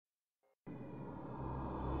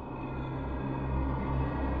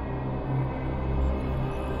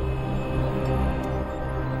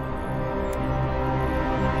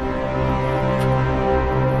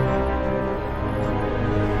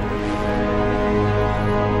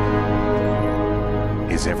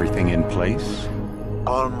everything in place?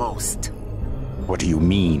 Almost. What do you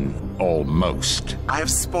mean, almost? I have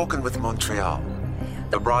spoken with Montreal.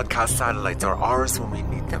 The broadcast satellites are ours when we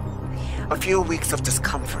need them. A few weeks of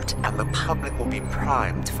discomfort, and the public will be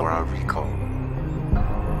primed for our recall.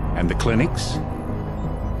 And the clinics?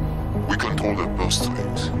 We control their birth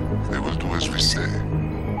rate. They will do as we say.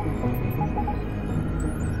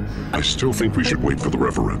 I still think we should wait for the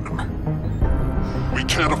referendum. We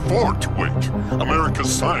can't afford to wait.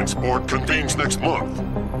 America's Science Board convenes next month.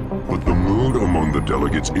 But the mood among the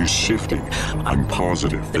delegates is shifting. I'm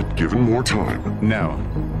positive that given more time... No.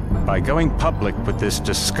 By going public with this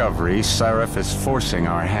discovery, Sarif is forcing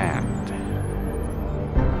our hand.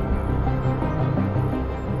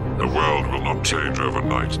 The world will not change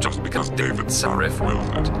overnight just because David Sarif wills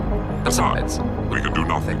it. Besides, we can do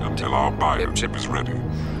nothing until our biochip is ready.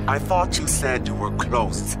 I thought you said you were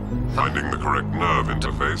close. Finding the correct nerve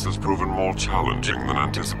interface has proven more challenging than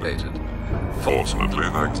anticipated. Fortunately,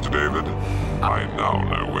 thanks to David, I now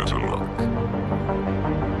know where to look.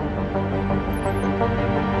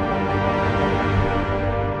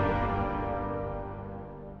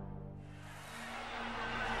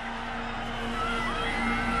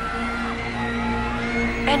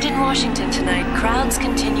 And in Washington tonight, crowds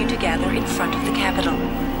continue to gather in front of the Capitol.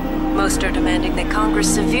 Most are demanding that Congress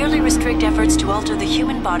severely restrict efforts to alter the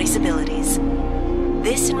human body's abilities.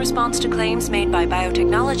 This in response to claims made by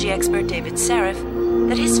biotechnology expert David Sarif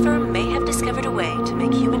that his firm may have discovered a way to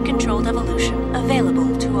make human-controlled evolution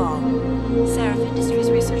available to all. Sarif Industries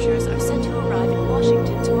researchers are set to arrive in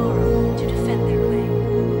Washington tomorrow to defend their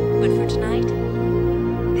claim. But for tonight,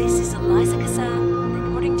 this is Eliza Kassan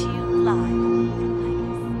reporting to you live from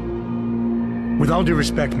Eidos. With all due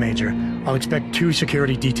respect, Major, I'll expect 2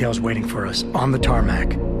 security details waiting for us on the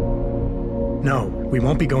tarmac. No, we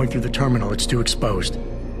won't be going through the terminal. It's too exposed.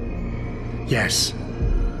 Yes.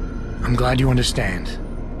 I'm glad you understand.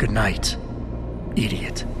 Good night,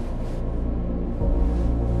 idiot.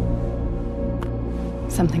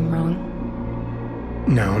 Something wrong?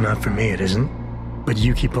 No, not for me it isn't. But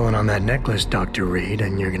you keep pulling on that necklace, Dr. Reed,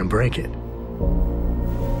 and you're gonna break it.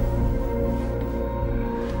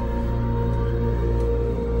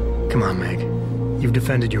 Come on, Meg. You've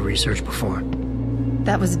defended your research before.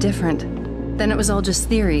 That was different. Then it was all just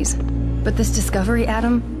theories. But this discovery,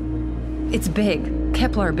 Adam, it's big.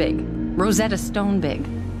 Kepler big. Rosetta Stone big.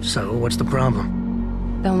 So, what's the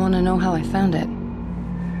problem? They'll want to know how I found it.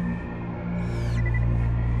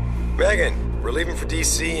 Megan, we're leaving for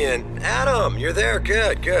DC and... Adam, you're there.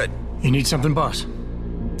 Good, good. You need something, boss?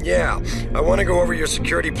 Yeah, I want to go over your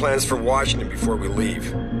security plans for Washington before we leave.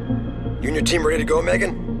 You and your team ready to go,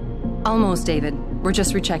 Megan? Almost, David. We're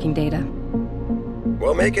just rechecking data.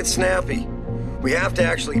 Well, make it snappy. We have to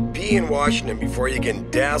actually be in Washington before you can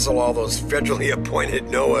dazzle all those federally appointed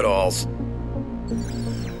know-it-alls.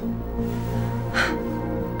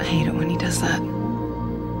 I hate it when he does that.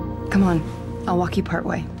 Come on, I'll walk you part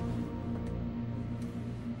way.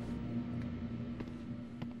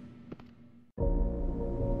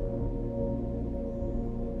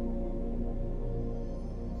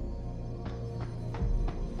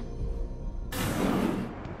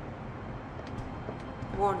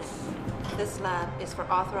 Warning. This lab is for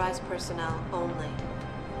authorized personnel only.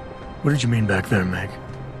 What did you mean back there, Meg?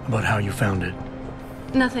 About how you found it?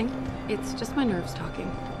 Nothing. It's just my nerves talking.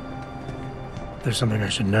 There's something I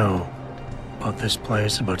should know. About this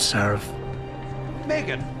place, about Sarif.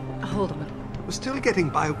 Megan! Hold on. We're still getting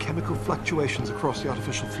biochemical fluctuations across the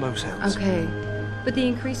artificial flow cells. Okay. But the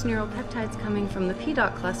increased neural peptides coming from the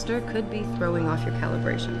P-dot cluster could be throwing off your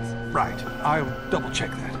calibrations. Right. I'll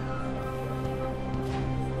double-check that.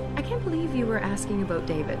 I can't believe you were asking about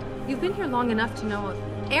David. You've been here long enough to know...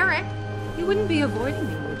 Eric! You wouldn't be avoiding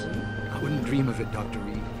me, would you? I wouldn't dream of it, Dr.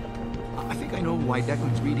 Reed. I think I know why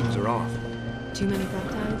Declan's readings are off. Too many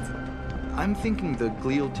peptides? I'm thinking the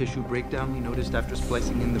glial tissue breakdown we noticed after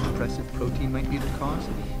splicing in the repressive protein might be the cause.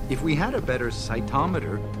 If we had a better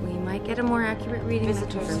cytometer... We might get a more accurate reading that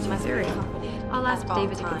confirms my theory. I'll ask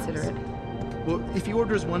David to consider it. Well, if he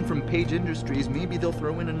orders one from Page Industries, maybe they'll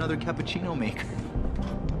throw in another cappuccino maker.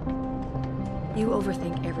 You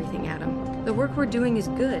overthink everything, Adam. The work we're doing is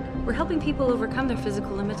good. We're helping people overcome their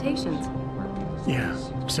physical limitations. Yeah,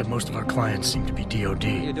 except most of our clients seem to be DOD.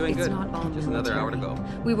 You're doing It's good. not all Just another hour to go.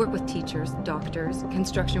 We work with teachers, doctors,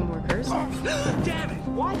 construction workers. Oh, damn it!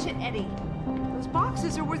 Watch it, Eddie. Those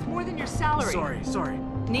boxes are worth more than your salary. Sorry.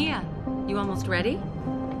 Nia, you almost ready?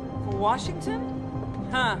 For Washington?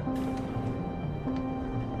 Huh.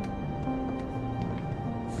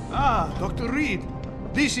 Ah, Dr. Reed.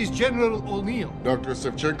 This is General O'Neill. Dr.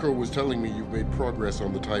 Sevchenko was telling me you've made progress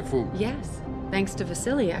on the Typhoon. Yes. Thanks to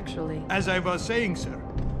Vasily, actually. As I was saying, sir,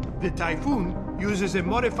 the Typhoon uses a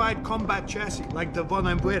modified combat chassis like the one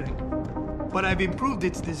I'm wearing. But I've improved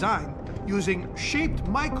its design using shaped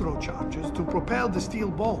microcharges to propel the steel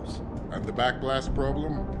balls. And the backblast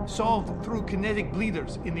problem? Solved through kinetic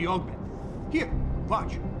bleeders in the augment. Here,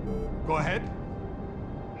 watch. Go ahead.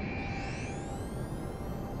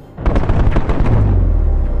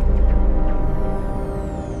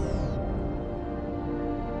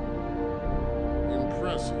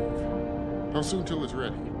 How soon till it's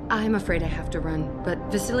ready? I'm afraid I have to run, but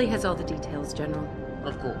Vasily has all the details, General.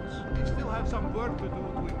 Of course. We still have some work to do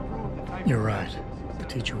to improve the type. You're right. The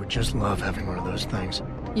teacher would just love having one of those things.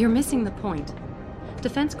 You're missing the point.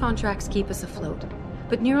 Defense contracts keep us afloat,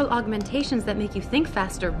 but neural augmentations that make you think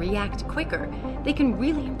faster, react quicker, they can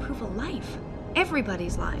really improve a life.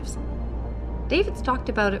 Everybody's lives. David's talked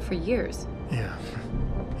about it for years. Yeah,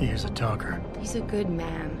 he is a talker. He's a good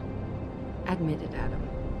man. Admit it, Adam.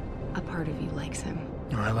 A part of you likes him.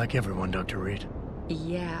 I like everyone, Dr. Reed.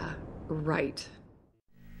 Yeah, right.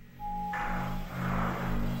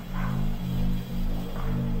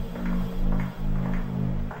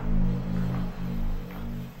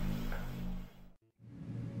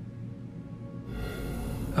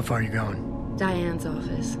 How far are you going? Diane's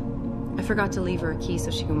office. I forgot to leave her a key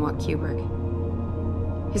so she can walk Kubrick.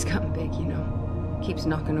 He's gotten big, you know. Keeps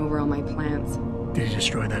knocking over all my plants. Did you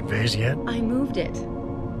destroy that vase yet? I moved it.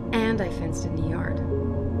 And I fenced in the yard.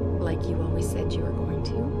 Like you always said you were going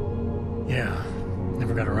to. Yeah,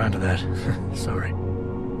 never got around to that. Sorry.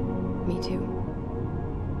 Me too.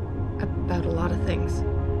 About a lot of things.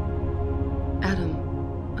 Adam,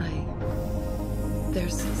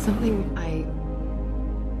 there's something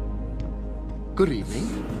Good evening.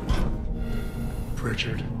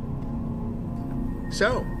 Pritchard.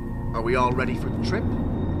 So, are we all ready for the trip?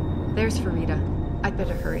 There's Farida. I'd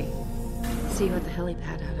better hurry. See you at the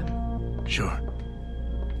helipad, Adam. Sure.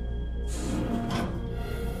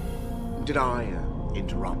 Did I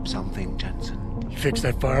interrupt something, Jensen? You fixed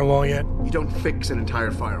that firewall yet? You don't fix an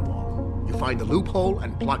entire firewall. You find the loophole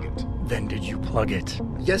and plug it. Then did you plug it?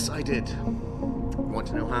 Yes, I did. Want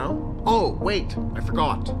to know how? Oh, wait, I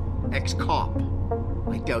forgot. Ex-cop.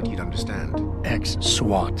 I doubt you'd understand.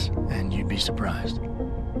 Ex-SWAT, and you'd be surprised.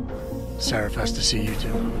 Sarif has to see you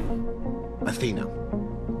too. Athena.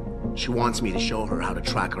 She wants me to show her how to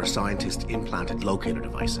track our scientist-implanted locator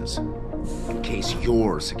devices, in case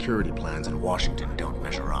your security plans in Washington don't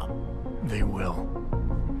measure up. They will.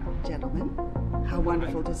 Gentlemen, how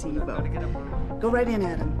wonderful to see you both. Go right in,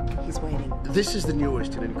 Adam. He's waiting. This is the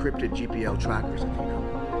newest in encrypted GPL trackers, Athena.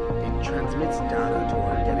 It transmits data to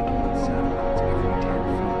our dedicated satellites every 10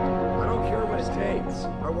 feet. I don't care what it takes.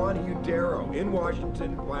 I want you, Darrow, in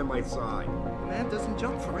Washington, by my side. The man doesn't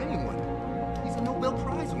jump for anyone. He's a Nobel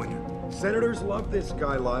Prize winner. Senators love this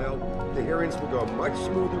guy, Lyle. The hearings will go much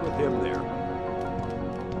smoother with him there.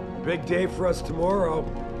 Big day for us tomorrow.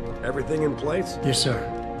 Everything in place? Yes, sir.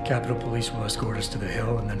 Capitol Police will escort us to the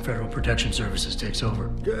Hill, and then Federal Protection Services takes over.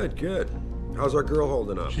 Good, good. How's our girl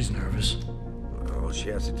holding up? She's nervous. All she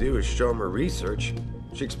has to do is show him her research.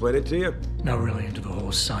 She explain it to you? Not really into the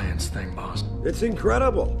whole science thing, boss. It's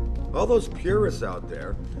incredible. All those purists out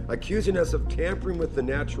there accusing us of tampering with the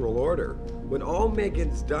natural order, when all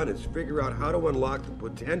Megan's done is figure out how to unlock the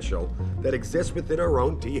potential that exists within our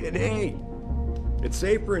own DNA. It's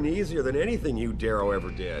safer and easier than anything you, Darrow,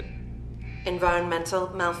 ever did. Environmental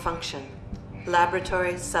malfunction.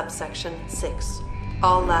 Laboratory subsection 6.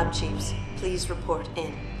 All lab chiefs, please report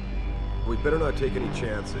in. We better not take any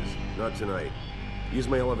chances. Not tonight. Use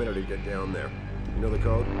my elevator to get down there. You know the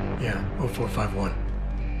code? Yeah, 0451.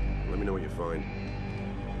 Let me know what you find.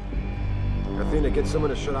 Athena, get someone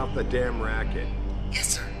to shut off the damn racket.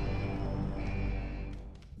 Yes, sir.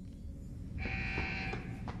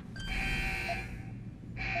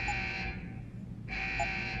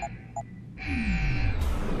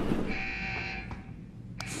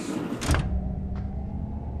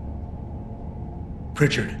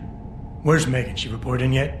 Pritchard, where's Megan? She report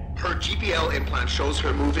in yet? Her GPL implant shows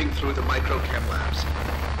her moving through the microchem labs.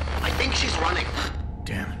 I think she's running.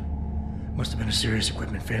 Damn. Must have been a serious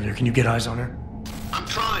equipment failure. Can you get eyes on her? I'm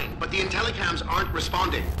trying, but the intellicams aren't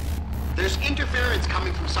responding. There's interference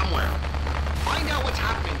coming from somewhere. Find out what's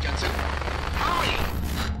happening, Jensen.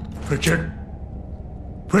 Hurry! Pritchard?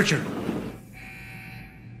 Pritchard!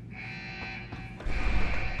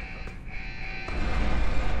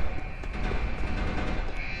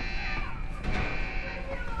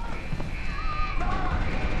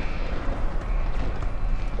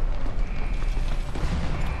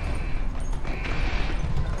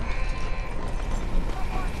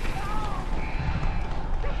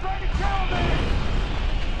 Trying to kill me!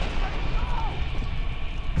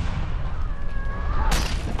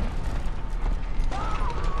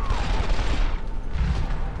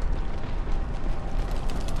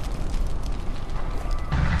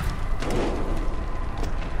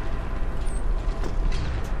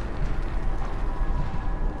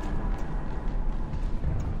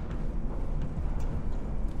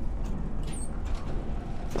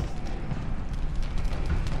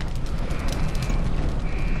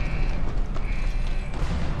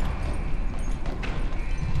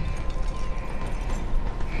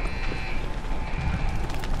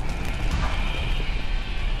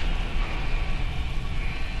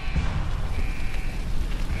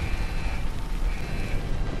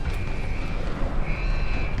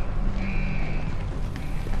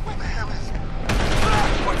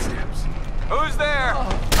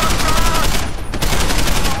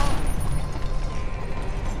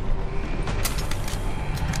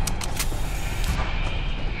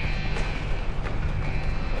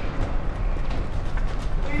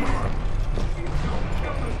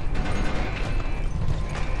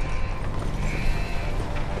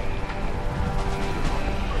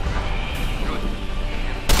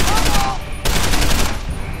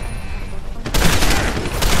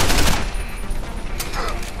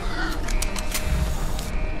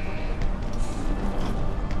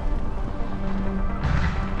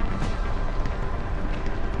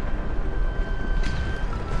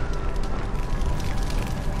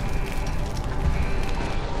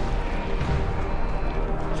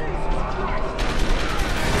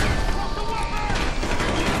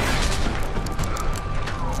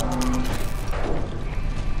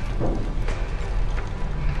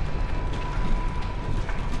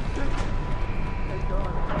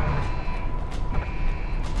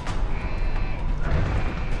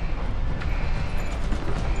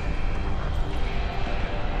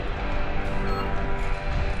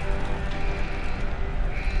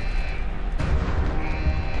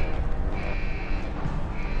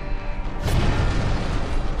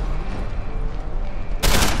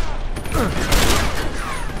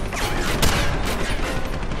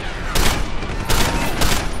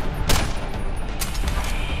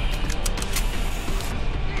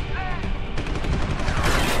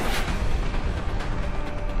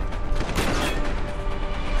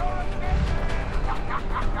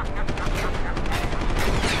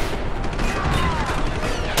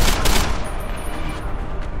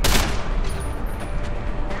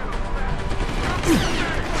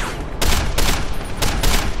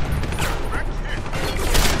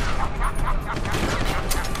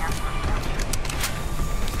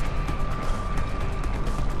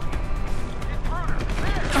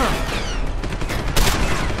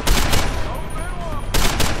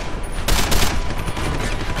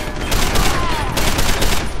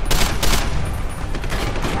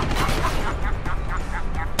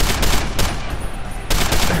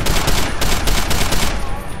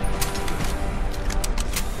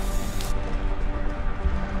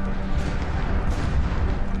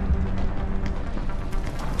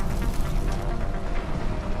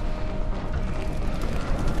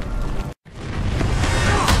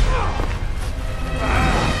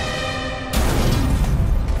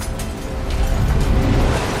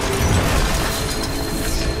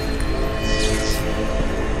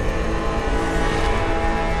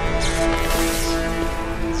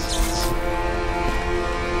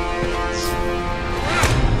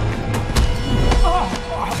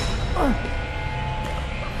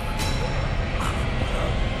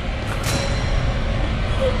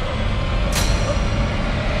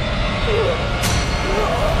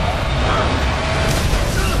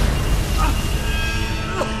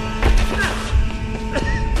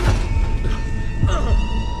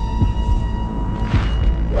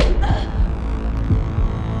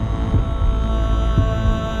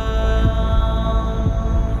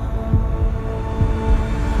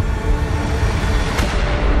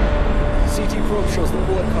 The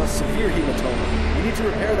bullet caused severe hematoma. We need to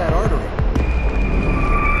repair that artery.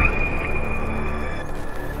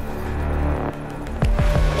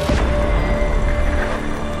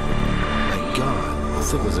 My God, how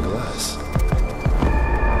thick was the glass?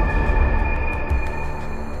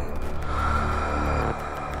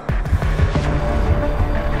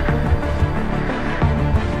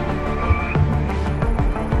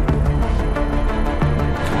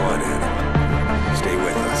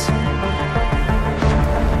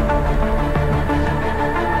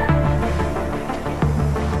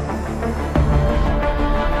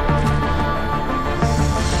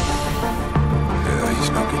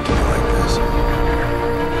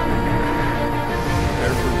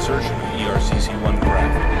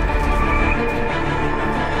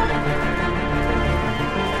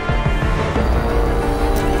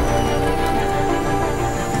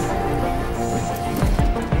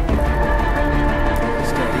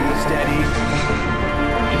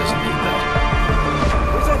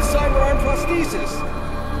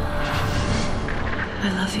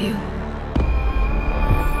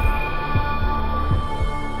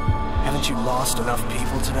 Haven't you lost enough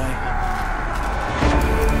people today?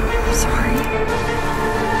 I'm sorry.